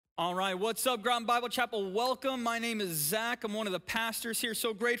All right, what's up, Groton Bible Chapel? Welcome. My name is Zach. I'm one of the pastors here.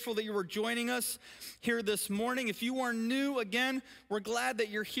 So grateful that you were joining us here this morning. If you are new, again, we're glad that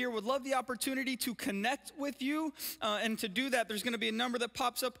you're here. Would love the opportunity to connect with you. And to do that, there's going to be a number that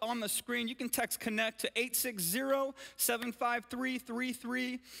pops up on the screen. You can text CONNECT to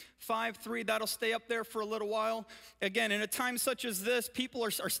 860-753-3353. That'll stay up there for a little while. Again, in a time such as this, people are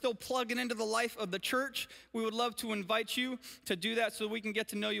still plugging into the life of the church. We would love to invite you to do that so we can get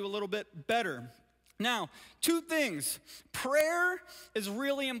to know you a little bit better. Now, two things. Prayer is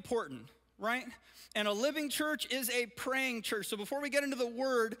really important, right? And a living church is a praying church. So before we get into the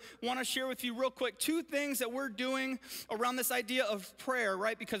word, I want to share with you real quick two things that we're doing around this idea of prayer,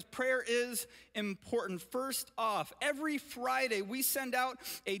 right? Because prayer is important. First off, every Friday we send out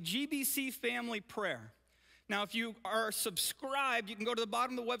a GBC family prayer. Now, if you are subscribed, you can go to the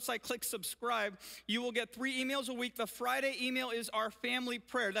bottom of the website, click subscribe. You will get 3 emails a week. The Friday email is our family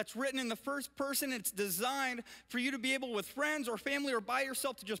prayer. That's written in the first person. It's designed for you to be able, with friends or family or by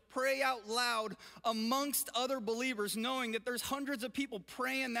yourself, to just pray out loud amongst other believers, knowing that there's hundreds of people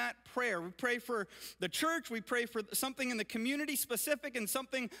praying that prayer. We pray for the church. We pray for something in the community specific and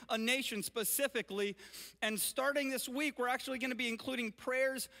something a nation specifically. And starting this week, we're actually going to be including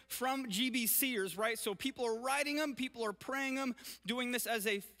prayers from GBCers, right? So people are writing them, people are praying them, doing this as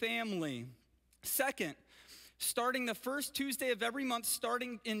a family. Second, starting the first Tuesday of every month,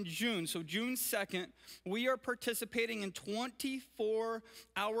 starting in June, so June 2nd, we are participating in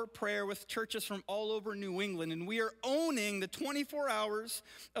 24-hour prayer with churches from all over New England, and we are owning the 24 hours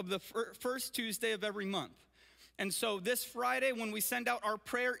of the first Tuesday of every month. And so this Friday, when we send out our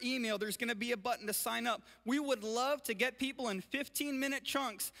prayer email, there's going to be a button to sign up. We would love to get people in 15-minute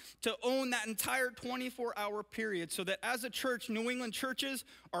chunks to own that entire 24-hour period so that as a church, New England churches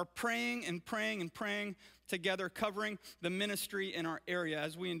are praying and praying and praying together, covering the ministry in our area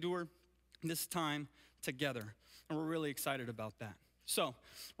as we endure this time together. And we're really excited about that. So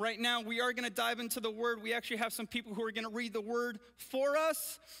right now, we are going to dive into the Word. We actually have some people who are going to read the Word for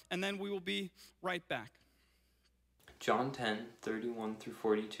us, and then we will be right back. John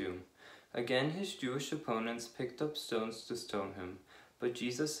 10:31-42. Again his Jewish opponents picked up stones to stone him, but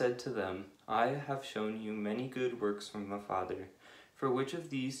Jesus said to them, I have shown you many good works from the Father. For which of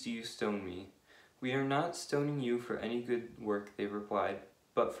these do you stone me? We are not stoning you for any good work, they replied,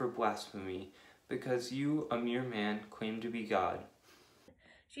 but for blasphemy, because you, a mere man, claim to be God.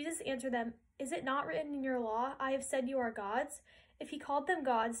 Jesus answered them, Is it not written in your law, I have said you are gods? If he called them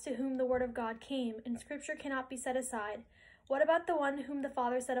gods to whom the word of God came, and scripture cannot be set aside, what about the one whom the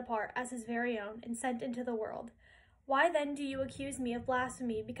Father set apart as his very own and sent into the world? Why then do you accuse me of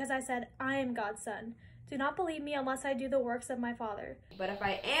blasphemy because I said, I am God's son? Do not believe me unless I do the works of my Father. But if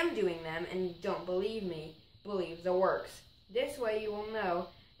I am doing them and you don't believe me, believe the works. This way you will know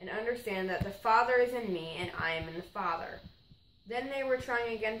and understand that the Father is in me and I am in the Father. Then they were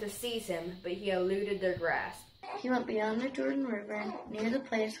trying again to seize him, but he eluded their grasp. He went beyond the Jordan River, near the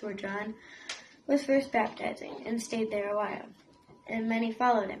place where John was first baptizing, and stayed there a while. And many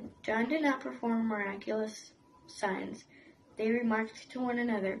followed him. John did not perform miraculous signs. They remarked to one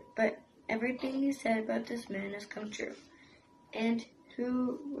another, but everything he said about this man has come true. And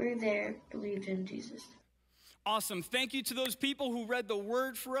who were there believed in Jesus. Awesome. Thank you to those people who read the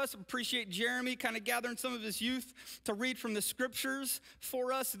word for us. Appreciate Jeremy kind of gathering some of his youth to read from the scriptures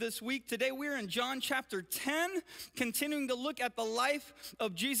for us this week. Today we're in John chapter 10, continuing to look at the life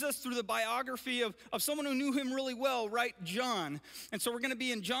of Jesus through the biography of someone who knew him really well, right? John. And so we're going to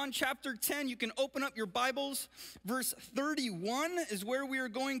be in John chapter 10. You can open up your Bibles. Verse 31 is where we are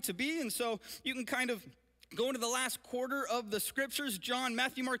going to be. And so you can kind of go into the last quarter of the scriptures, John,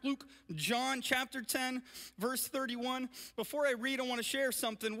 Matthew, Mark, Luke, John, chapter 10, verse 31. Before I read, I want to share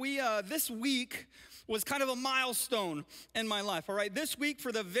something. This week was kind of a milestone in my life, all right? This week,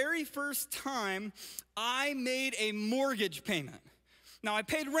 for the very first time, I made a mortgage payment. Now, I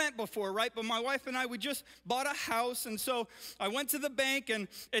paid rent before, right? But my wife and I, we just bought a house, and so I went to the bank, and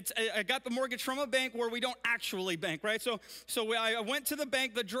I got the mortgage from a bank where we don't actually bank, right? So I went to the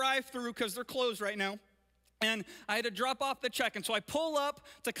bank, the drive-through, because they're closed right now. And I had to drop off the check. And so I pull up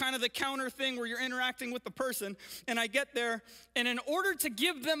to kind of the counter thing where you're interacting with the person. And I get there. And in order to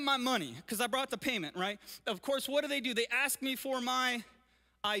give them my money, because I brought the payment, right? Of course, what do? They ask me for my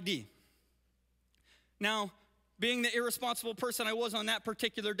ID. Now, being the irresponsible person I was on that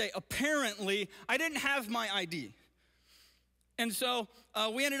particular day, apparently I didn't have my ID. And so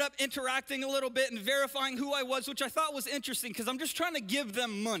we ended up interacting a little bit and verifying who I was, which I thought was interesting because I'm just trying to give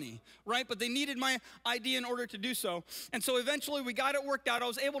them money, right? But they needed my ID in order to do so. And so eventually we got it worked out. I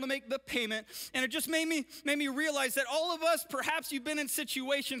was able to make the payment. And it just made me realize that all of us, perhaps you've been in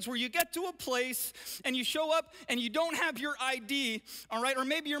situations where you get to a place and you show up and you don't have your ID, all right? Or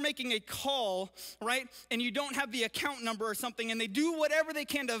maybe you're making a call, right? And you don't have the account number or something, and they do whatever they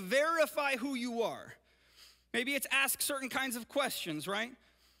can to verify who you are. Maybe it's ask certain kinds of questions, right?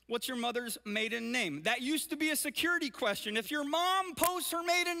 What's your mother's maiden name? That used to be a security question. If your mom posts her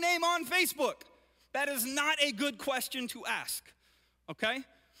maiden name on Facebook, that is not a good question to ask, okay?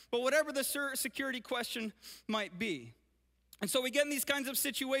 But whatever the security question might be. And so we get in these kinds of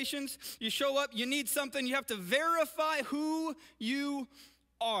situations. You show up, you need something, you have to verify who you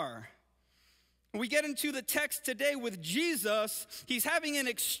are. We get into the text today with Jesus. He's having an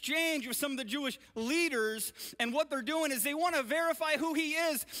exchange with some of the Jewish leaders, and what they're doing is they want to verify who he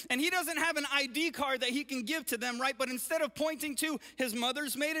is, and he doesn't have an ID card that he can give to them, right? But instead of pointing to his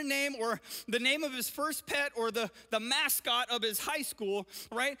mother's maiden name or the name of his first pet or the mascot of his high school,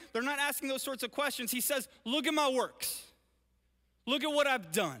 right? They're not asking those sorts of questions. He says, look at my works. Look at what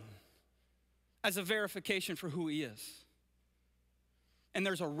I've done as a verification for who he is. And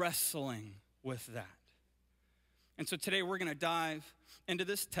there's a wrestling with that. And so today we're going to dive into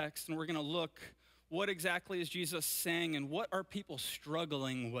this text and we're going to look what exactly is Jesus saying and what are people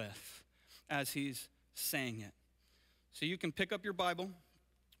struggling with as he's saying it. So you can pick up your Bible.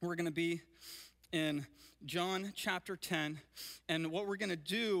 We're going to be in John chapter 10. And what we're going to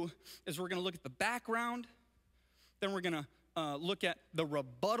do is we're going to look at the background. Then we're going to look at the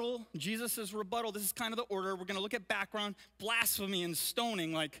rebuttal, Jesus' rebuttal. This is kind of the order. We're going to look at background, blasphemy and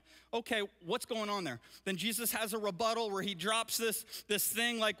stoning. Like, okay, what's going on there? Then Jesus has a rebuttal where he drops this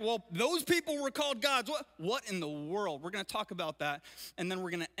thing like, well, those people were called gods. What in the world? We're going to talk about that. And then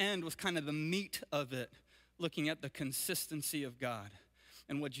we're going to end with kind of the meat of it, looking at the consistency of God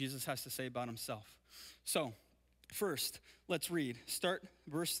and what Jesus has to say about himself. So first, let's read. Start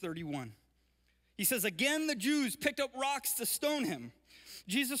verse 31. He says, again, the Jews picked up rocks to stone him.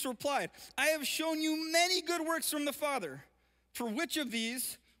 Jesus replied, I have shown you many good works from the Father. For which of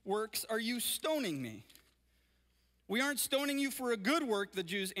these works are you stoning me? We aren't stoning you for a good work, the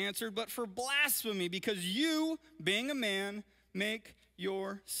Jews answered, but for blasphemy, because you, being a man, make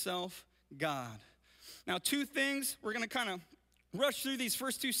yourself God. Now, two things, we're going to kind of rush through these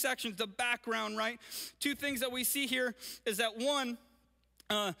first two sections, the background, right? Two things that we see here is that one,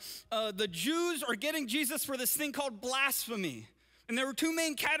 the Jews are getting Jesus for this thing called blasphemy. And there were two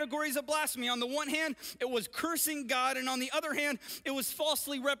main categories of blasphemy. On the one hand, it was cursing God, and on the other hand, it was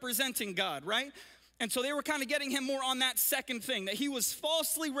falsely representing God, right? And so they were kind of getting him more on that second thing, that he was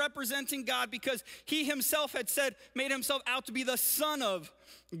falsely representing God because he himself had said, made himself out to be the Son of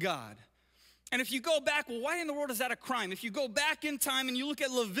God. And if you go back, well, why in the world is that a crime? If you go back in time and you look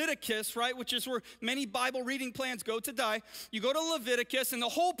at Leviticus, right, which is where many Bible reading plans go to die, you go to Leviticus, and the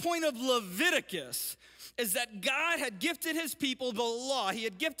whole point of Leviticus is that God had gifted his people the law. He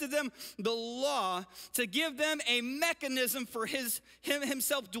had gifted them the law to give them a mechanism for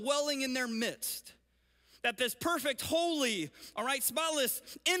himself dwelling in their midst. That this perfect, holy, all right, spotless,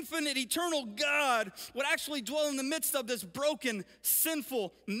 infinite, eternal God would actually dwell in the midst of this broken,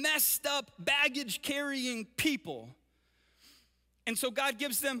 sinful, messed up, baggage-carrying people. And so God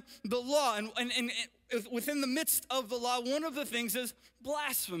gives them the law. And within the midst of the law, one of the things is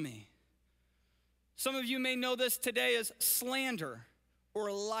blasphemy. Some of you may know this today as slander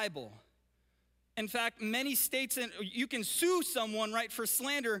or libel. In fact, many states, you can sue someone, right, for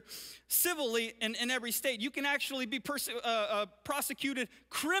slander civilly in every state. You can actually be prosecuted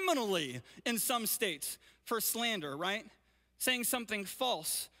criminally in some states for slander, right? Saying something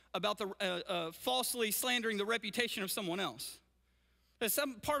false about falsely slandering the reputation of someone else. That's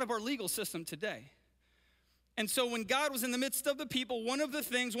some part of our legal system today. And so when God was in the midst of the people, one of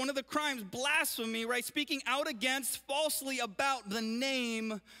the crimes, blasphemy, right, speaking out against falsely about the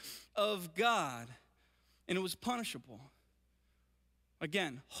name of God, and it was punishable.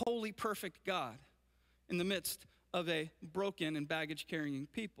 Again, holy, perfect God in the midst of a broken and baggage-carrying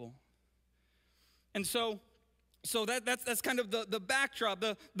people. And so that's kind of the backdrop.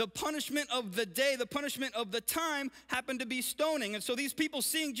 The punishment of the day, the punishment of the time happened to be stoning. And so these people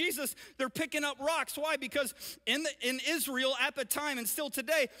seeing Jesus, they're picking up rocks. Why? Because in Israel at the time and still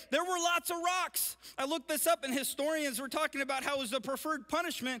today, there were lots of rocks. I looked this up, and historians were talking about how it was the preferred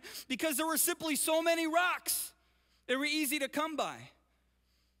punishment because there were simply so many rocks. They were easy to come by.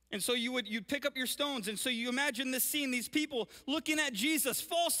 And so you'd pick up your stones. And so you imagine this scene, these people looking at Jesus,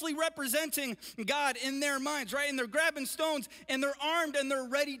 falsely representing God in their minds, right? And they're grabbing stones and they're armed and they're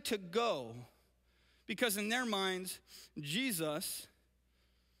ready to go. Because in their minds, Jesus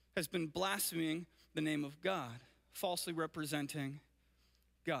has been blaspheming the name of God, falsely representing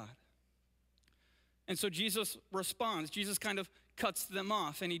God. And so Jesus responds. Jesus kind of cuts them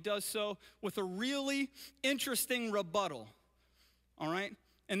off, and he does so with a really interesting rebuttal, all right?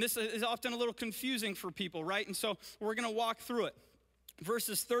 And this is often a little confusing for people, right? And so we're going to walk through it.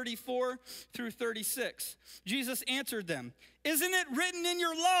 Verses 34 through 36. Jesus answered them, "Isn't it written in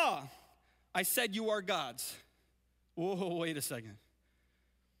your law, I said you are gods?" Whoa, wait a second.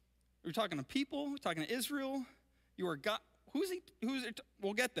 We're talking to people, we're talking to Israel. You are God. Who's it?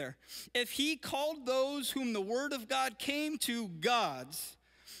 We'll get there. If he called those whom the word of God came to gods,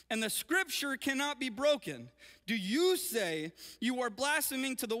 and the scripture cannot be broken, do you say you are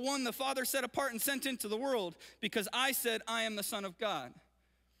blaspheming to the one the Father set apart and sent into the world, because I said I am the Son of God?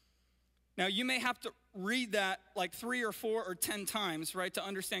 Now, you may have to read that like 3 or 4 or 10 times, right, to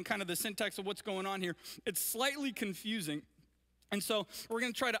understand kind of the syntax of what's going on here. It's slightly confusing. And so we're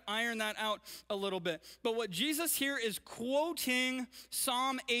going to try to iron that out a little bit. But what Jesus here is quoting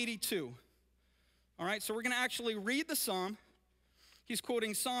Psalm 82. All right, so we're going to actually read the psalm. He's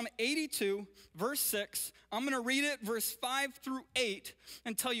quoting Psalm 82, verse 6. I'm going to read it, verse 5 through 8,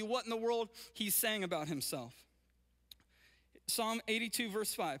 and tell you what in the world he's saying about himself. Psalm 82,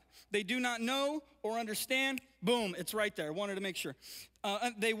 verse 5. They do not know or understand. Boom, it's right there. I wanted to make sure.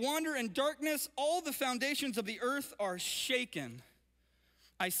 They wander in darkness. All the foundations of the earth are shaken.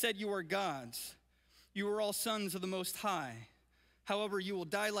 I said you are gods. You are all sons of the Most High. However, you will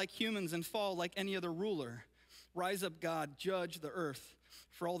die like humans and fall like any other ruler. Rise up, God, judge the earth,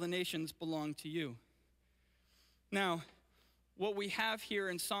 for all the nations belong to you. Now, what we have here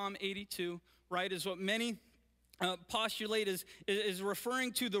in Psalm 82, right, is what many postulate is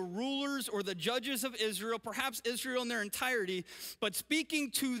referring to the rulers or the judges of Israel, perhaps Israel in their entirety, but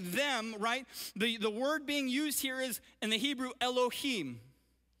speaking to them, right? The word being used here is, in the Hebrew, Elohim.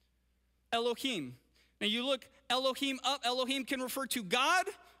 Elohim. Now you look Elohim up. Elohim can refer to God,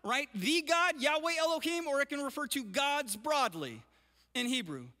 right? The God, Yahweh Elohim, or it can refer to gods broadly in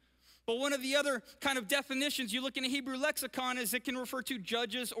Hebrew. But one of the other kind of definitions you look in a Hebrew lexicon is it can refer to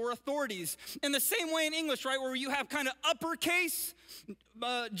judges or authorities. In the same way in English, right, where you have kind of uppercase,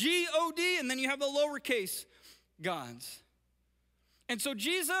 G-O-D, and then you have the lowercase gods. And so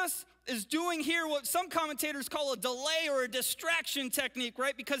Jesus is doing here what some commentators call a delay or a distraction technique,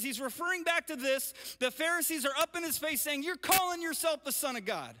 right? Because he's referring back to this. The Pharisees are up in his face saying, you're calling yourself the Son of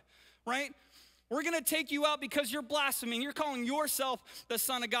God, right? We're going to take you out because you're blaspheming. You're calling yourself the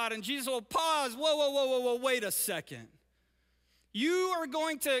Son of God. And Jesus will pause. Whoa, wait a second. You are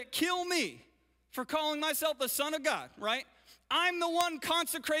going to kill me for calling myself the Son of God, right? I'm the one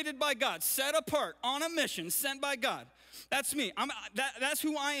consecrated by God, set apart, on a mission, sent by God. That's me. That's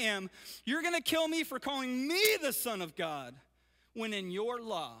who I am. You're going to kill me for calling me the Son of God, when in your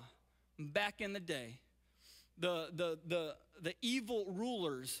law, back in the day, the evil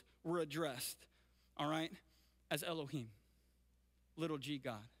rulers were addressed, all right, as Elohim, little g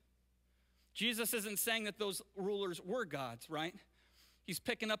God. Jesus isn't saying that those rulers were gods, right? He's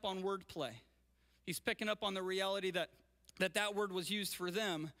picking up on wordplay. He's picking up on the reality that word was used for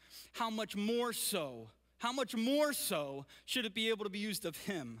them. How much more so should it be able to be used of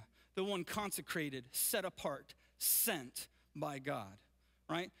him, the one consecrated, set apart, sent by God,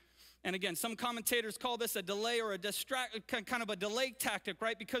 right? And again, some commentators call this a delay or a kind of a delay tactic,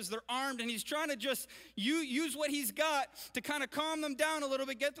 right? Because they're armed and he's trying to just use what he's got to kind of calm them down a little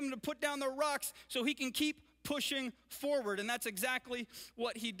bit, get them to put down their rocks so he can keep pushing forward. And that's exactly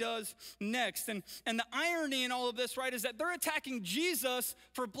what he does next. And the irony in all of this, right, is that they're attacking Jesus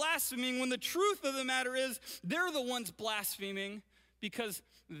for blaspheming when the truth of the matter is they're the ones blaspheming because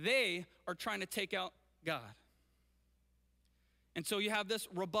they are trying to take out God. And so you have this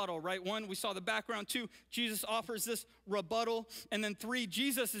rebuttal, right? 1, we saw the background. 2, Jesus offers this rebuttal. And then 3,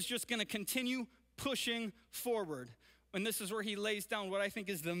 Jesus is just going to continue pushing forward. And this is where he lays down what I think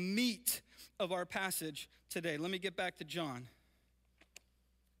is the meat of our passage today. Let me get back to John.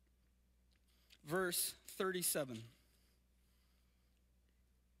 Verse 37.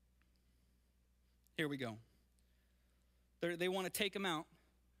 Here we go. They want to take him out.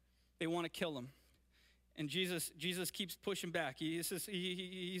 They want to kill him. And Jesus keeps pushing back.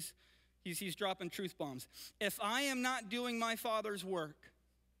 He's dropping truth bombs. If I am not doing my Father's work,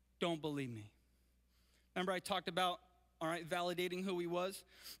 don't believe me. Remember I talked about all right, validating who he was.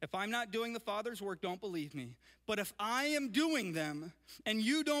 If I'm not doing the Father's work, don't believe me. But if I am doing them and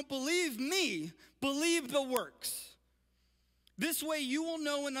you don't believe me, believe the works. This way you will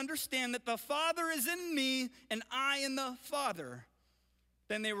know and understand that the Father is in me and I in the Father.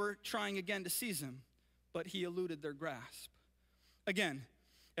 Then they were trying again to seize him, but he eluded their grasp. Again,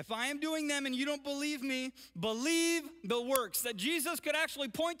 if I am doing them and you don't believe me, believe the works. That Jesus could actually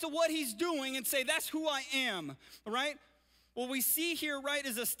point to what he's doing and say, that's who I am, right? What we see here, right,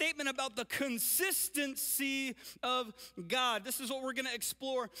 is a statement about the consistency of God. This is what we're going to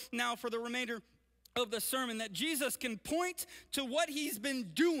explore now for the remainder of the sermon, that Jesus can point to what he's been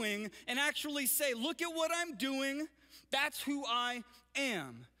doing and actually say, look at what I'm doing, that's who I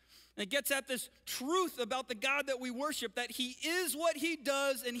am. And it gets at this truth about the God that we worship, that he is what he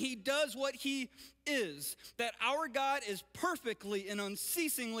does and he does what he is. That our God is perfectly and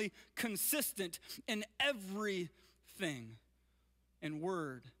unceasingly consistent in everything, in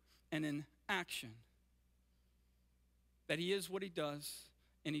word and in action. That he is what he does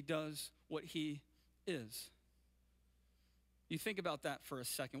and he does what he is. You think about that for a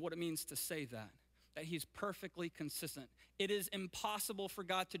second, what it means to say that he's perfectly consistent. It is impossible for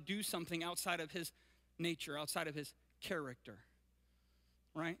God to do something outside of his nature, outside of his character,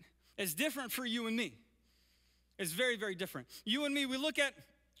 right? It's different for you and me. It's very, very different. You and me, we look at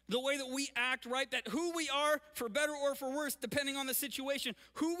the way that we act, right? That who we are, for better or for worse, depending on the situation,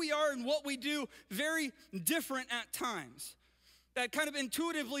 who we are and what we do, very different at times. That kind of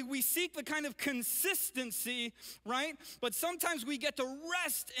intuitively we seek the kind of consistency, right? But sometimes we get to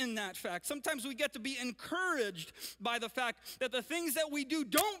rest in that fact. Sometimes we get to be encouraged by the fact that the things that we do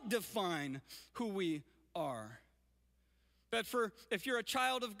don't define who we are. That if you're a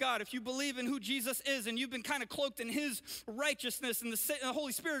child of God, if you believe in who Jesus is and you've been kind of cloaked in his righteousness and the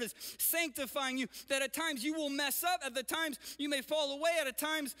Holy Spirit is sanctifying you, that at times you will mess up, at the times you may fall away, at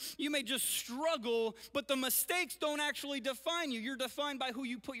times you may just struggle, but the mistakes don't actually define you. You're defined by who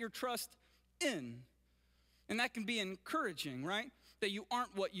you put your trust in. And that can be encouraging, right? That you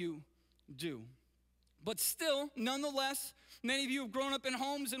aren't what you do. But still, nonetheless, many of you have grown up in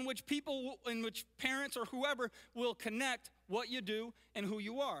homes in which parents or whoever will connect what you do and who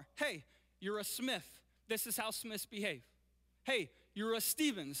you are. Hey, you're a Smith. This is how Smiths behave. Hey, you're a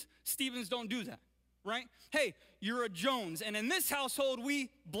Stevens. Stevens don't do that, right? Hey, you're a Jones. And in this household, we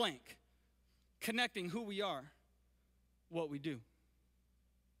blank. Connecting who we are, what we do.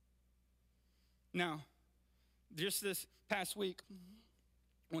 Now, just this past week,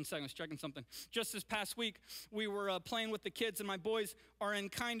 one second, I was checking something. Just this past week, we were playing with the kids, and my boys are in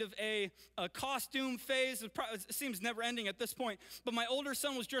kind of a costume phase. It seems never ending at this point. But my older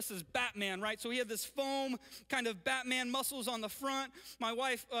son was dressed as Batman, right? So he had this foam kind of Batman muscles on the front. My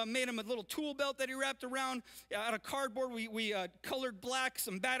wife made him a little tool belt that he wrapped around out of cardboard. We colored black,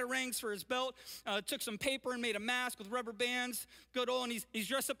 some batarangs for his belt, took some paper and made a mask with rubber bands. Good old, and he's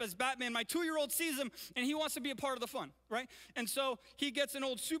dressed up as Batman. My 2-year-old sees him, and he wants to be a part of the fun, right? And so he gets an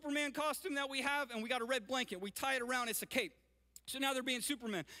old Superman costume that we have, and we got a red blanket. We tie it around, it's a cape. So now they're being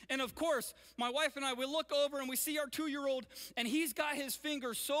Superman. And of course, my wife and I, we look over and we see our 2-year-old, and he's got his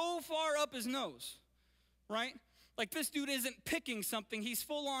finger so far up his nose, right? Like this dude isn't picking something, he's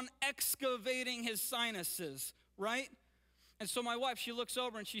full on excavating his sinuses, right? And so my wife, she looks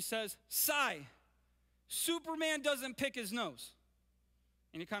over and she says, "Sigh, Superman doesn't pick his nose."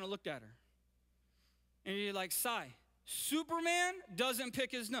 And he kind of looked at her. And you're like, "Sigh, Superman doesn't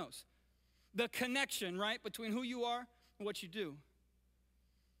pick his nose." The connection, right, between who you are and what you do.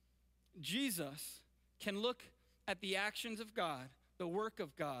 Jesus can look at the actions of God, the work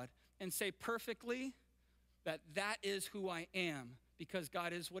of God, and say perfectly that that is who I am, because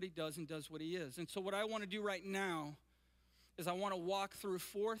God is what he does and does what he is. And so what I want to do right now is I want to walk through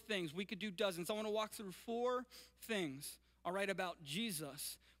 4 things. We could do dozens. I want to walk through 4 things, all right, about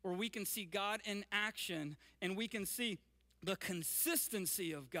Jesus, where we can see God in action and we can see the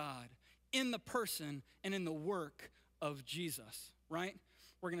consistency of God in the person and in the work of Jesus, right?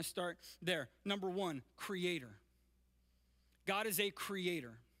 We're going to start there. Number 1, creator. God is a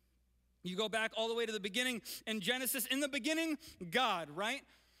creator. You go back all the way to the beginning in Genesis. In the beginning, God, right?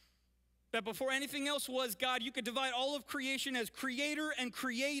 That before anything else was God, you could divide all of creation as creator and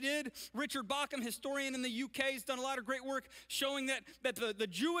created. Richard Bauckham, historian in the UK, has done a lot of great work showing that the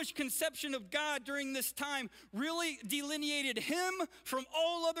Jewish conception of God during this time really delineated him from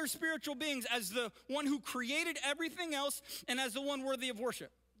all other spiritual beings as the one who created everything else and as the one worthy of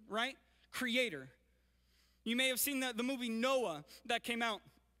worship, right? Creator. You may have seen the movie Noah that came out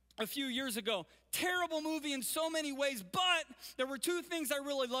a few years ago. terrible movie in so many ways, but there were two things I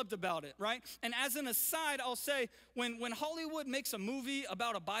really loved about it, right? And as an aside, I'll say, when Hollywood makes a movie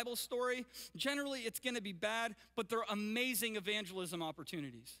about a Bible story, generally it's going to be bad, but they're amazing evangelism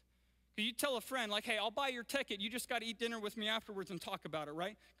opportunities. You tell a friend, like, hey, I'll buy your ticket. You just got to eat dinner with me afterwards and talk about it,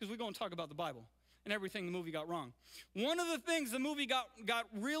 right? Because we're going to talk about the Bible and everything the movie got wrong. One of the things the movie got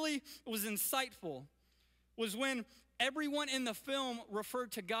really was insightful was when everyone in the film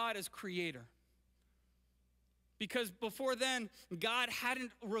referred to God as creator. Because before then, God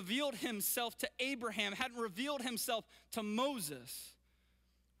hadn't revealed himself to Abraham, hadn't revealed himself to Moses.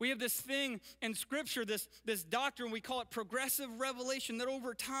 We have this thing in Scripture, this doctrine, we call it progressive revelation, that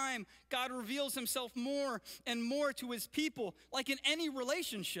over time, God reveals himself more and more to his people, like in any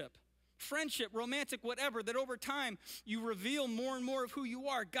relationship, friendship, romantic, whatever, that over time, you reveal more and more of who you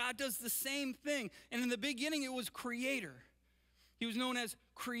are. God does the same thing. And in the beginning, it was creator. He was known as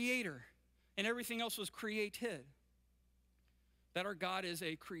creator, and everything else was created. That our God is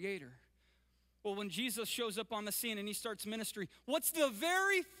a creator. Well, when Jesus shows up on the scene and he starts ministry, what's the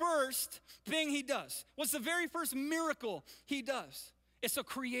very first thing he does? What's the very first miracle he does? It's a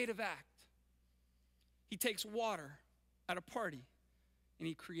creative act. He takes water at a party and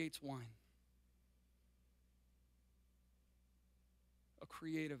he creates wine. A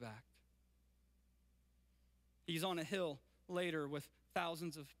creative act. He's on a hill later with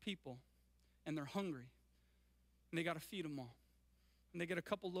thousands of people and they're hungry and they got to feed them all. And they get a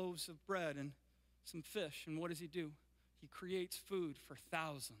couple loaves of bread and some fish, and what does he do? He creates food for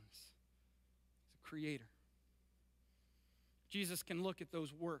thousands. He's a creator. Jesus can look at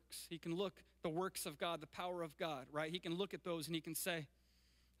those works. He can look the works of God, the power of God, right? He can look at those and he can say,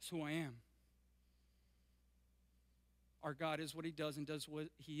 "That's who I am." Our God is what he does and does what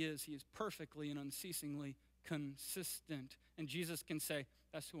he is. He is perfectly and unceasingly consistent. And Jesus can say,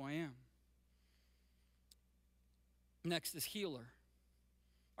 "That's who I am." Next is healer.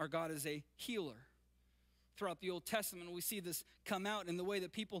 Our God is a healer. Throughout the Old Testament, we see this come out in the way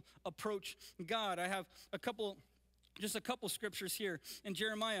that people approach God. I have just a couple scriptures here. In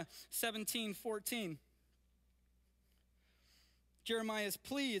Jeremiah 17:14, Jeremiah's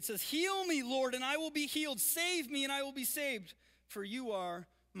plea, it says, "Heal me, Lord, and I will be healed. Save me, and I will be saved, for you are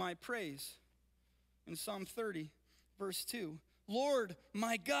my praise." In Psalm 30, verse 2, "Lord,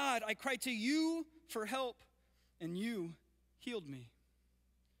 my God, I cried to you for help, and you healed me."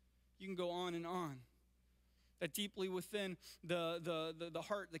 You can go on and on. That deeply within the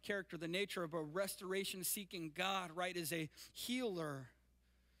heart, the character, the nature of a restoration-seeking God, right, is a healer.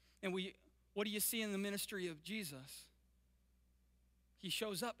 And what do you see in the ministry of Jesus? He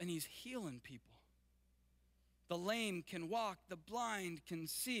shows up and he's healing people. The lame can walk, the blind can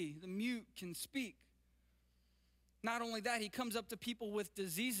see, the mute can speak. Not only that, he comes up to people with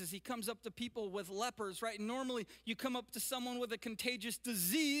diseases. He comes up to people with lepers, right? Normally, you come up to someone with a contagious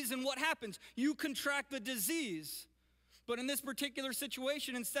disease, and what happens? You contract the disease. But in this particular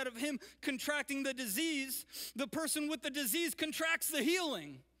situation, instead of him contracting the disease, the person with the disease contracts the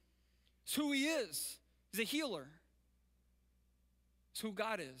healing. It's who he is. He's a healer. It's who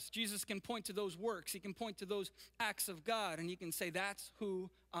God is. Jesus can point to those works. He can point to those acts of God, and he can say, "That's who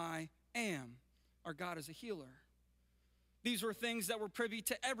I am." Our God is a healer. These were things that were privy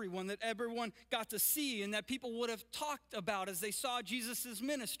to everyone, that everyone got to see, and that people would have talked about as they saw Jesus'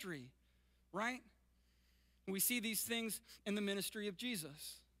 ministry, right? We see these things in the ministry of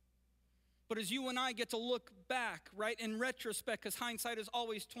Jesus. But as you and I get to look back, right, in retrospect, because hindsight is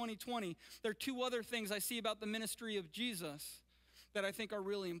always 20/20, there are two other things I see about the ministry of Jesus that I think are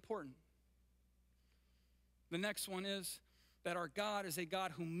really important. The next one is that our God is a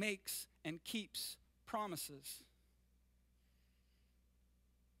God who makes and keeps promises.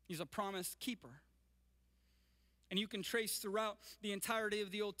 He's a promise keeper. And you can trace throughout the entirety of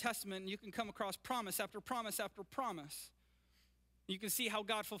the Old Testament, and you can come across promise after promise after promise. You can see how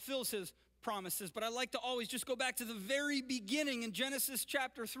God fulfills his promises, but I like to always just go back to the very beginning in Genesis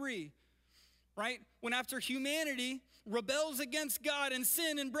chapter 3, right? When after humanity rebels against God and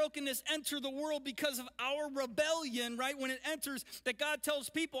sin and brokenness enter the world because of our rebellion, right? When it enters, that God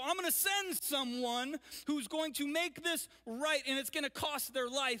tells people, "I'm going to send someone who's going to make this right, and it's going to cost their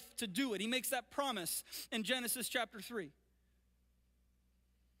life to do it." He makes that promise in Genesis chapter 3.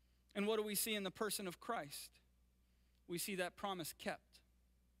 And what do we see in the person of Christ? We see that promise kept.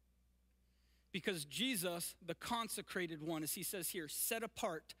 Because Jesus, the consecrated one, as he says here, set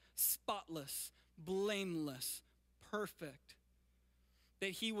apart, spotless, blameless, perfect,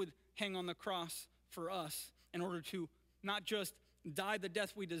 that he would hang on the cross for us in order to not just die the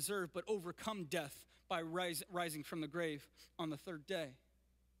death we deserve, but overcome death by rising from the grave on the third day.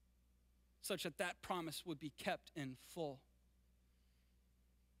 such that that promise would be kept in full.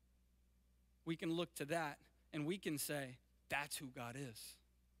 We can look to that and we can say, that's who God is.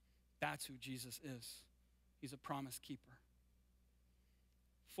 That's who Jesus is. He's a promise keeper.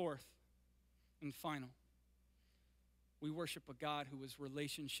 Fourth and final, we worship a God who is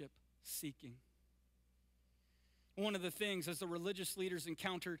relationship seeking. One of the things as the religious leaders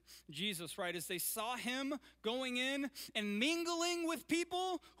encountered Jesus, right, is they saw him going in and mingling with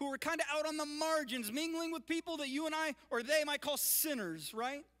people who were kind of out on the margins, mingling with people that you and I, or they might call sinners,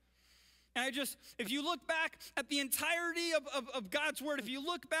 right? And if you look back at the entirety of God's word, if you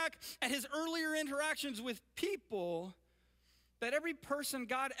look back at his earlier interactions with people, that every person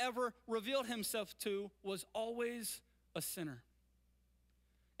God ever revealed himself to was always a sinner.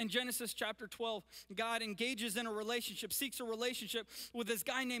 In Genesis chapter 12, God engages in a relationship, seeks a relationship with this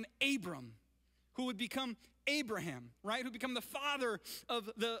guy named Abram, who would become Abraham, right? Who would become the father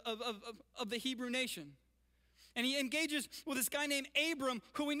of the Hebrew nation. And he engages with this guy named Abram,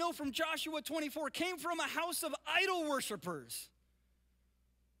 who we know from Joshua 24 came from a house of idol worshipers.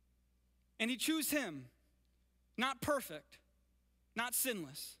 And he chose him, not perfect, not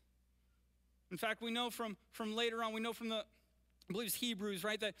sinless. In fact, we know from later on, we know from the, I believe it's Hebrews,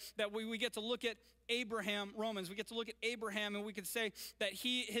 right, that we get to look at Abraham, Romans, we get to look at Abraham and we could say that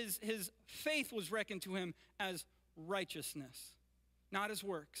his faith was reckoned to him as righteousness, not as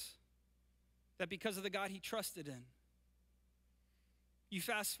works. That because of the God he trusted in. You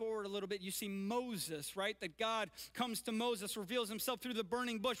fast forward a little bit, you see Moses, right? That God comes to Moses, reveals himself through the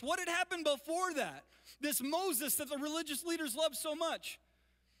burning bush. What had happened before that? This Moses that the religious leaders loved so much.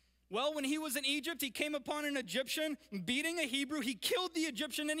 Well, when he was in Egypt, he came upon an Egyptian beating a Hebrew. He killed the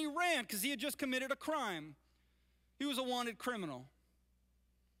Egyptian and he ran because he had just committed a crime. He was a wanted criminal.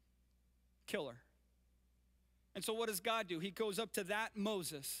 Killer. And so what does God do? He goes up to that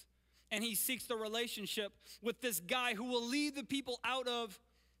Moses and he seeks the relationship with this guy who will lead the people out of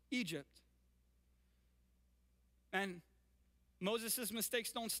Egypt. And Moses'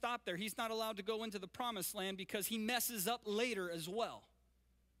 mistakes don't stop there. He's not allowed to go into the promised land because he messes up later as well.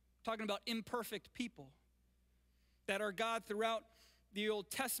 Talking about imperfect people. That our God throughout the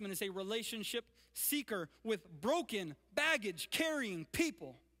Old Testament is a relationship seeker with broken, baggage-carrying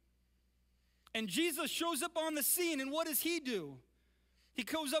people. And Jesus shows up on the scene, and what does he do? He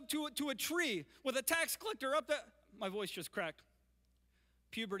goes up to a tree with a tax collector up there. My voice just cracked.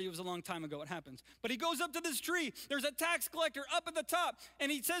 Puberty was a long time ago, it happens. But he goes up to this tree. There's a tax collector up at the top. And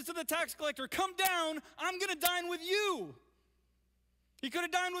he says to the tax collector, come down, I'm going to dine with you. He could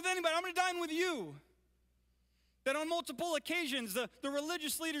have dined with anybody. I'm going to dine with you. That on multiple occasions, the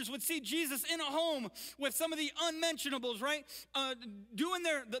religious leaders would see Jesus in a home with some of the unmentionables, right? Doing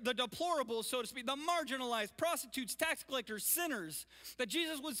the deplorables, so to speak, the marginalized, prostitutes, tax collectors, sinners. That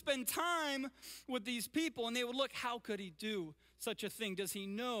Jesus would spend time with these people and they would look, how could he do such a thing? Does he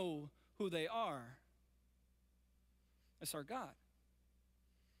know who they are? That's our God.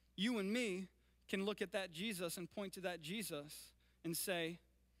 You and me can look at that Jesus and point to that Jesus and say,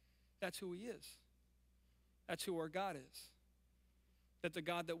 that's who he is. That's who our God is. That the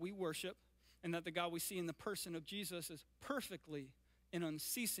God that we worship and that the God we see in the person of Jesus is perfectly and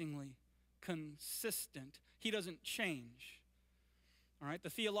unceasingly consistent. He doesn't change. All right, the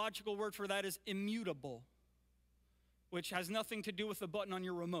theological word for that is immutable, which has nothing to do with the button on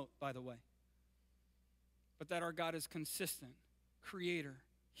your remote, by the way. But that our God is consistent, creator,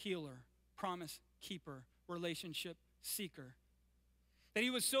 healer, promise keeper, relationship seeker. That he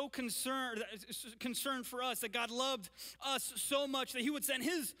was so concerned for us, that God loved us so much that he would send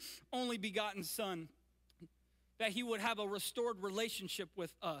his only begotten son, that he would have a restored relationship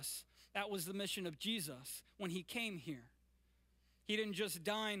with us. That was the mission of Jesus when he came here. He didn't just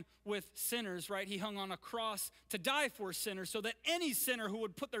dine with sinners, right? He hung on a cross to die for sinners so that any sinner who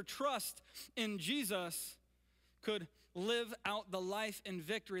would put their trust in Jesus could live out the life and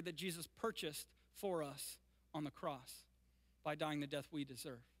victory that Jesus purchased for us on the cross by dying the death we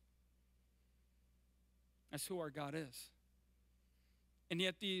deserve. That's who our God is. And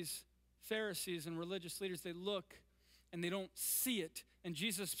yet these Pharisees and religious leaders, they look and they don't see it. And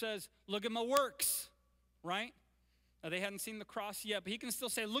Jesus says, look at my works, right? Now they hadn't seen the cross yet, but he can still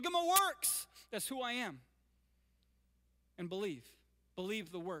say, look at my works. That's who I am. And believe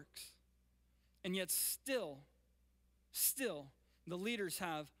the works. And yet still, the leaders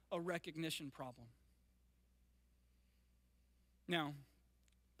have a recognition problem. Now,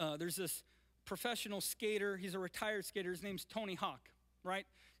 there's this professional skater. He's a retired skater. His name's Tony Hawk, right?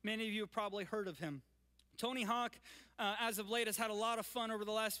 Many of you have probably heard of him. Tony Hawk, as of late, has had a lot of fun over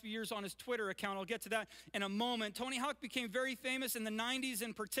the last few years on his Twitter account. I'll get to that in a moment. Tony Hawk became very famous in the 90s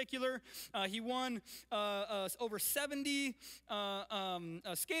in particular. He won over 70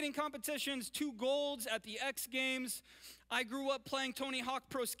 skating competitions, 2 golds at the X Games. I grew up playing Tony Hawk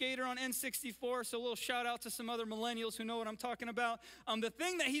Pro Skater on N64, so a little shout out to some other millennials who know what I'm talking about. The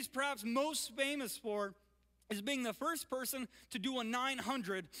thing that he's perhaps most famous for is being the first person to do a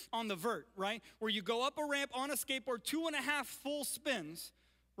 900 on the vert, right? Where you go up a ramp on a skateboard, 2.5 full spins,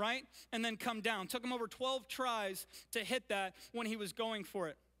 right? And then come down. Took him over 12 tries to hit that when he was going for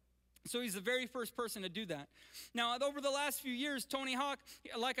it. So he's the very first person to do that. Now, over the last few years, Tony Hawk,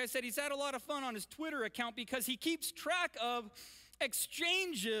 like I said, he's had a lot of fun on his Twitter account because he keeps track of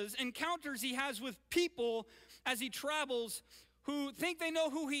exchanges, encounters he has with people as he travels who think they know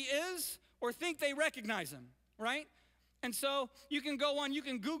who he is or think they recognize him. Right? And so you can go on, you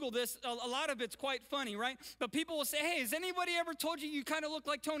can Google this. A lot of it's quite funny, right? But people will say, hey, has anybody ever told you you kind of look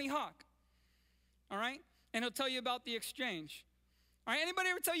like Tony Hawk? All right? And he'll tell you about the exchange. All right? Anybody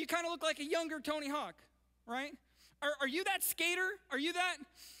ever tell you kind of look like a younger Tony Hawk? Right? Are you that skater? Are you that?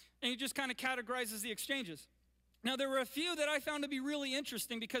 And he just kind of categorizes the exchanges. Now, there were a few that I found to be really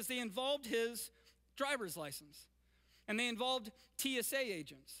interesting because they involved his driver's license. And they involved TSA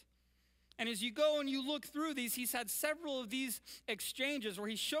agents. And as you go and you look through these, he's had several of these exchanges where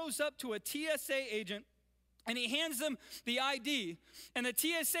he shows up to a TSA agent and he hands them the ID. And the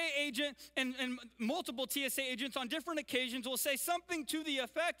TSA agent and multiple TSA agents on different occasions will say something to the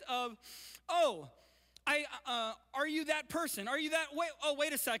effect of, oh, are you that person? Are you that?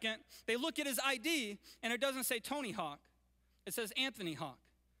 Wait a second. They look at his ID and it doesn't say Tony Hawk. It says Anthony Hawk.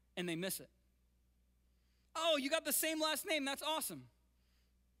 And they miss it. Oh, you got the same last name. That's awesome.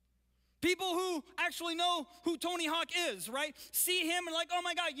 People who actually know who Tony Hawk is, right? See him and like, oh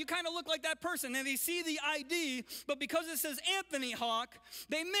my God, you kind of look like that person. And they see the ID, but because it says Anthony Hawk,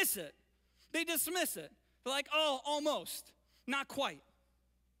 they miss it. They dismiss it. They're like, oh, almost, not quite.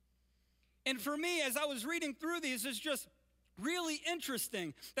 And for me, as I was reading through these, it's just really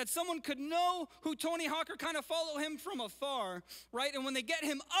interesting that someone could know who Tony Hawk or kind of follow him from afar, right? And when they get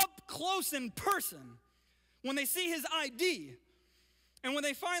him up close in person, when they see his ID, and when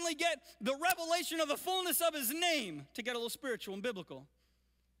they finally get the revelation of the fullness of his name, to get a little spiritual and biblical,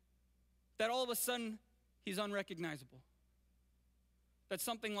 that all of a sudden he's unrecognizable. That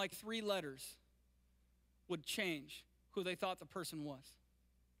something like 3 letters would change who they thought the person was.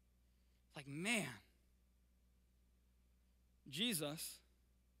 Like, man, Jesus,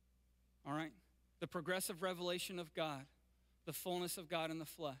 all right, the progressive revelation of God, the fullness of God in the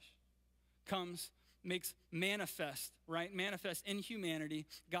flesh, comes, makes manifest, right? Manifest in humanity,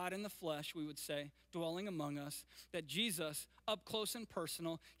 God in the flesh, we would say, dwelling among us, that Jesus, up close and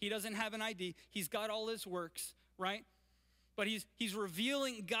personal, he doesn't have an ID, he's got all his works, right? But he's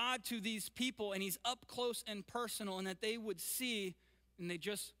revealing God to these people, and he's up close and personal, and that they would see, and they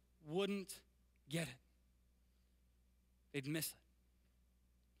just wouldn't get it. They'd miss it.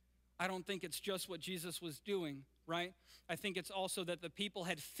 I don't think it's just what Jesus was doing, right? I think it's also that the people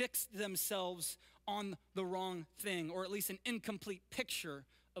had fixed themselves on the wrong thing, or at least an incomplete picture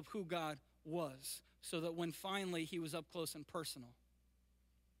of who God was, so that when finally he was up close and personal,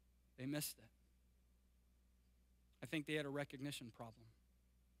 they missed it. I think they had a recognition problem.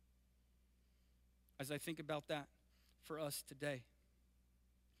 As I think about that for us today,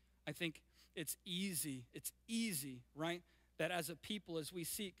 I think it's easy, right? That as a people, as we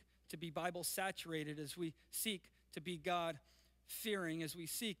seek to be Bible saturated, as we seek to be God fearing, as we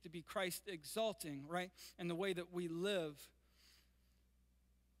seek to be Christ exalting, right? And the way that we live,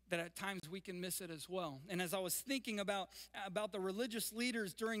 that at times we can miss it as well. And as I was thinking about the religious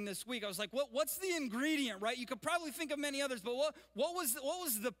leaders during this week, I was like, what's the ingredient, right? You could probably think of many others, but what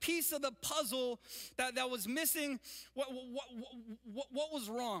was the piece of the puzzle that was missing? What was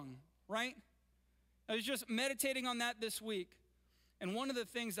wrong, right? I was just meditating on that this week. And one of the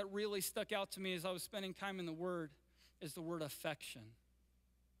things that really stuck out to me as I was spending time in the Word is the word affection.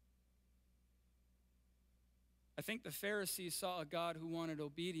 I think the Pharisees saw a God who wanted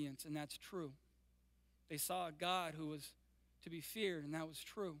obedience, and that's true. They saw a God who was to be feared, and that was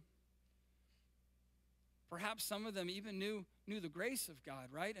true. Perhaps some of them even knew the grace of God,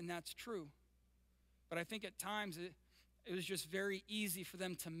 right? And that's true. But I think at times it was just very easy for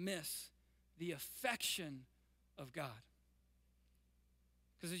them to miss the affection of God.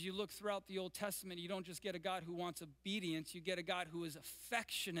 Because as you look throughout the Old Testament, you don't just get a God who wants obedience, you get a God who is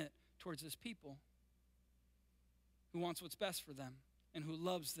affectionate towards his people, who wants what's best for them, and who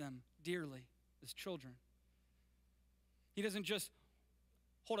loves them dearly as children. He doesn't just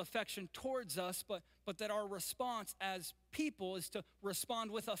hold affection towards us, but that our response as people is to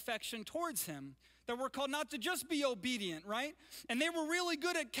respond with affection towards him. That we're called not to just be obedient, right? And they were really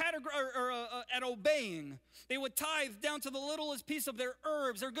good at at obeying. They would tithe down to the littlest piece of their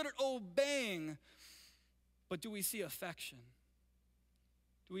herbs. They're good at obeying. But do we see affection?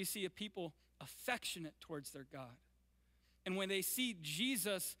 Do we see a people affectionate towards their God? And when they see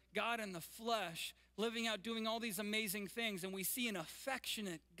Jesus, God in the flesh, living out, doing all these amazing things, and we see an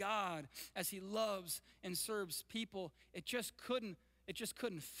affectionate God as he loves and serves people, it just couldn't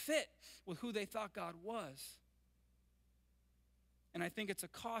fit with who they thought God was. And I think it's a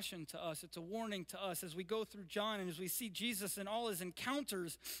caution to us, it's a warning to us as we go through John and as we see Jesus in all his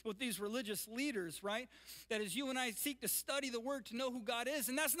encounters with these religious leaders, right? That as you and I seek to study the word to know who God is,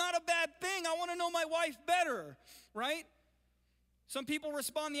 and that's not a bad thing. I want to know my wife better, right? Some people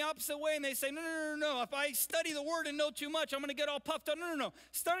respond the opposite way and they say, no. If I study the word and know too much, I'm going to get all puffed up. No.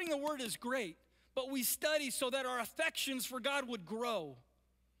 Studying the word is great, but we study so that our affections for God would grow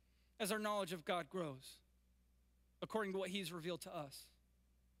as our knowledge of God grows, according to what he's revealed to us.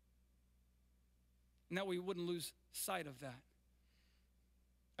 And that we wouldn't lose sight of that.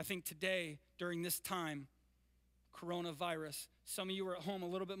 I think today, during this time, coronavirus, some of you are at home a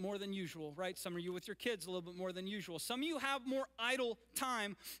little bit more than usual, right? Some of you with your kids a little bit more than usual. Some of you have more idle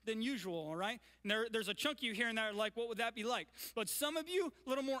time than usual, all right? And there's a chunk of you here and there like, what would that be like? But some of you, a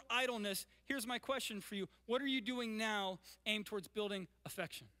little more idleness. Here's my question for you. What are you doing now aimed towards building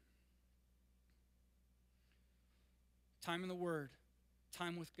affection? Time in the Word,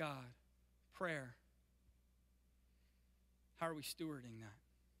 time with God, prayer. How are we stewarding that?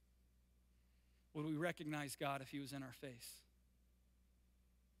 Would we recognize God if he was in our face?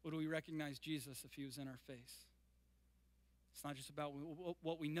 Would we recognize Jesus if he was in our face? It's not just about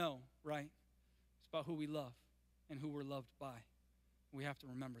what we know, right? It's about who we love and who we're loved by. We have to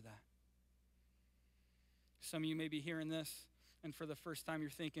remember that. Some of you may be hearing this, and for the first time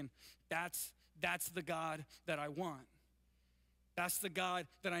you're thinking, that's the God that I want. That's the God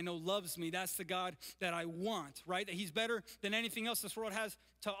that I know loves me. That's the God that I want, right? That he's better than anything else this world has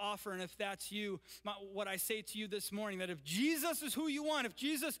to offer. And if that's you, what I say to you this morning, that if Jesus is who you want, if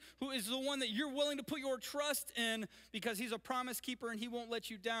Jesus who is the one that you're willing to put your trust in because he's a promise keeper and he won't let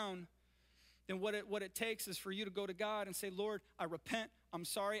you down, then what it takes is for you to go to God and say, Lord, I repent. I'm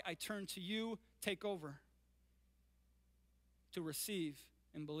sorry. I turn to you. Take over. To receive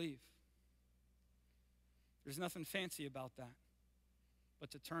and believe. There's nothing fancy about that. But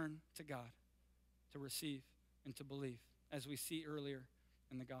to turn to God, to receive and to believe, as we see earlier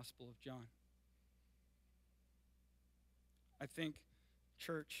in the Gospel of John. I think,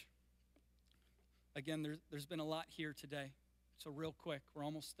 church, again, there's been a lot here today. So real quick, we're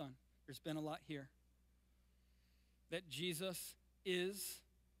almost done. There's been a lot here. That Jesus is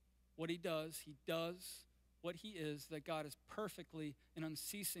what he does what he is, that God is perfectly and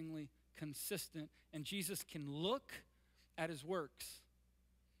unceasingly consistent, and Jesus can look at his works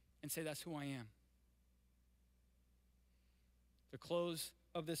and say, that's who I am. The close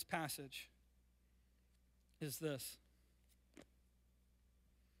of this passage is this.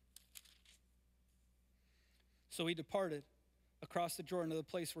 So he departed across the Jordan to the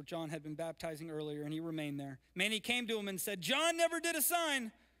place where John had been baptizing earlier, and he remained there. Many came to him and said, John never did a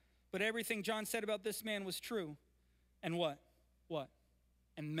sign, but everything John said about this man was true. And what?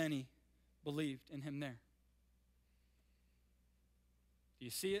 And many believed in him there. Do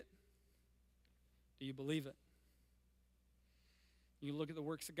you see it? Do you believe it? You look at the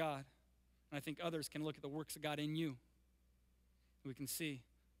works of God, and I think others can look at the works of God in you. We can see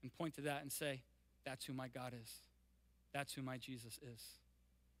and point to that and say, that's who my God is. That's who my Jesus is.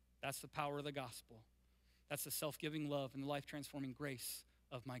 That's the power of the gospel. That's the self-giving love and the life-transforming grace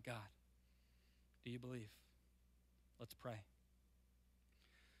of my God. Do you believe? Let's pray.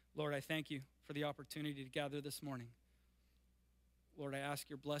 Lord, I thank you for the opportunity to gather this morning. Lord, I ask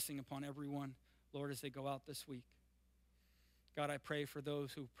your blessing upon everyone, Lord, as they go out this week. God, I pray for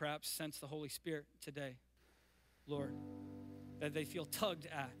those who perhaps sense the Holy Spirit today, Lord, that they feel tugged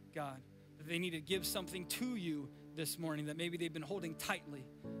at, God, that they need to give something to you this morning that maybe they've been holding tightly,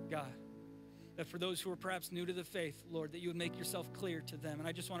 God. That for those who are perhaps new to the faith, Lord, that you would make yourself clear to them. And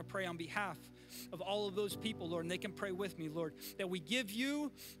I just want to pray on behalf of all of those people, Lord, and they can pray with me, Lord, that we give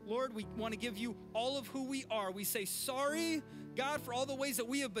you, Lord, we want to give you all of who we are. We say sorry, God, for all the ways that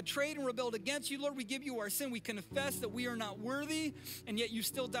we have betrayed and rebelled against you, Lord. We give you our sin. We confess that we are not worthy, and yet you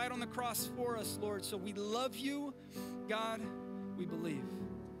still died on the cross for us, Lord. So we love you, God. We believe.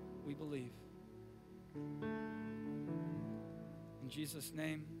 We believe. In Jesus'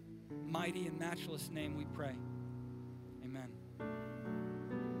 name, mighty and matchless name we pray. Amen.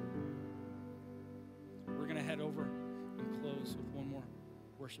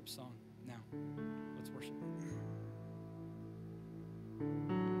 worship song now. Let's worship.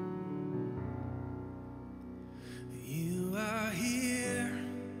 You are here,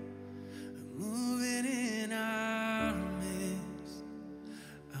 moving in our midst.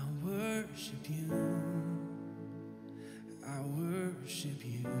 I worship you. I worship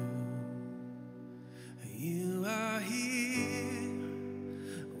you. You are here,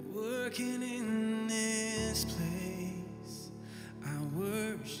 working in this place. I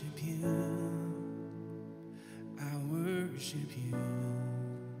worship you. I worship you.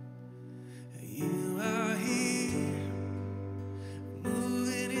 You are here,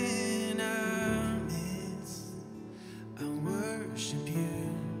 moving in our midst. I worship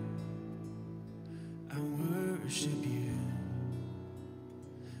you. I worship you.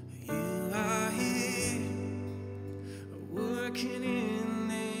 You are here, working in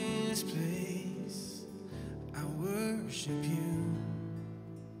this place. I worship you.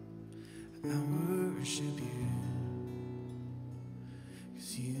 I worship you.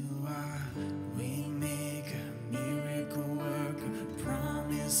 'Cause you are waymaker, miracle worker,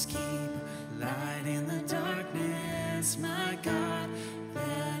 promise keeper, light in the darkness. My God,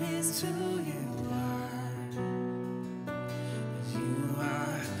 that is who you are. You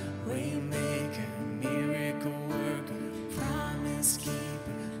are waymaker, miracle worker, promise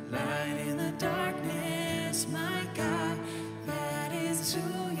keeper, light in the darkness. My God, that is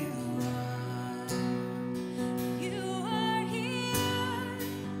who you are. You are here,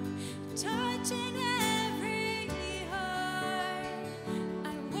 touching every heart.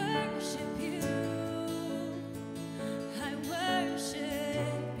 I worship you. I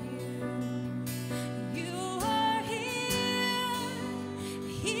worship you. You are here,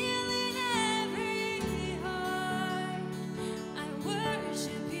 healing every heart. I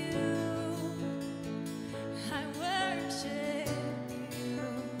worship you. I worship you.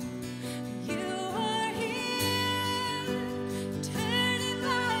 You are here, turning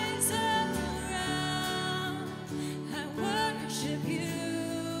lives around. I worship you.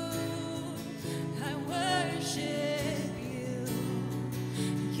 I worship you.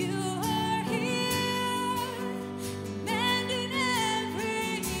 You are here, mending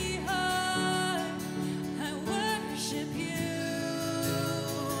every heart. I worship you.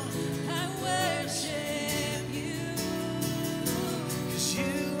 I worship you. 'Cause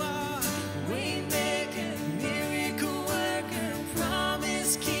you are waymaker, miracle worker,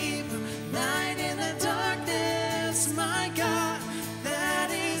 promise keeper, light in the darkness. My God, that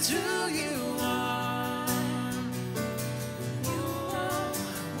is who you are. You are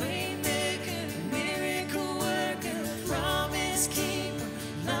waymaker, miracle worker, promise keeper,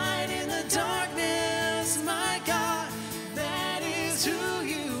 light in the darkness. My God, that is who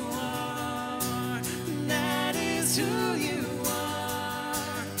you are. That is who you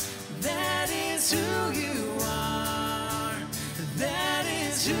are. That is who you are. That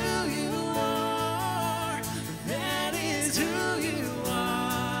is who you are. That is who you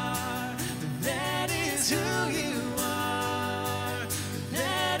are. That is who you are.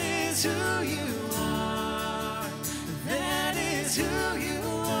 That is who you are. That is who you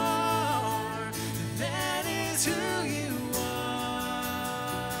are. That is who you are.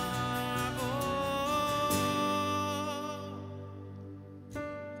 Oh.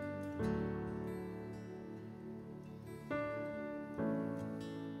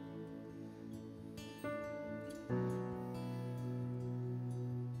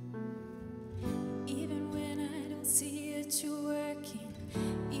 Even when I don't see it, you're working.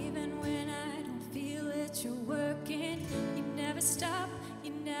 Even when I don't feel it, you're working. You never stop,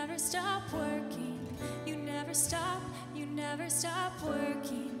 you never stop working. You never stop, you never stop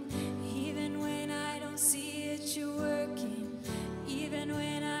working. Even when I don't see it, you're working. Even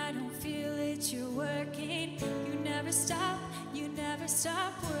when I don't feel it, you're working. You never stop, you never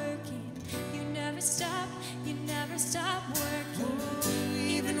stop working. You never stop, you never stop working.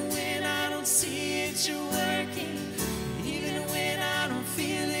 Even when I don't see it, you're working. Even when I don't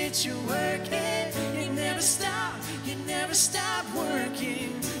feel it, you're working. You never stop, you never stop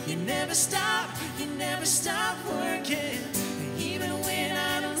working. You never stop, you never stop working. Even when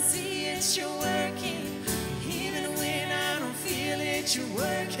I don't see it, you're working. Even when I don't feel it, you're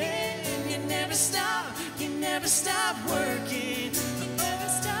working. You never stop, you never stop working. You never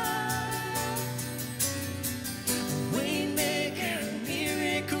stop. Waymaker,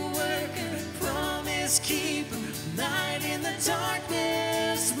 miracle worker, promise keeper, light in the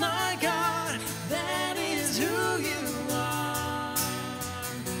darkness. My God, that is who you are.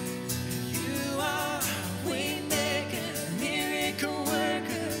 You are waymaker, miracle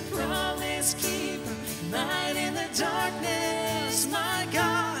worker, promise keeper, light in the darkness. My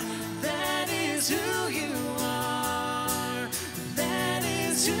God.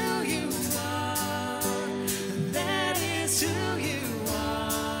 is who you are. That is who you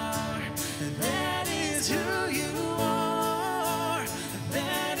are. That is who you are.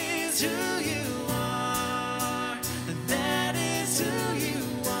 That is who you are. That is who you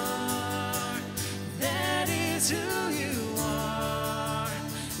are. That is who you are.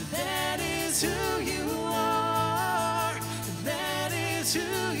 That is who you are. That is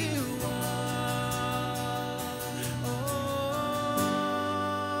who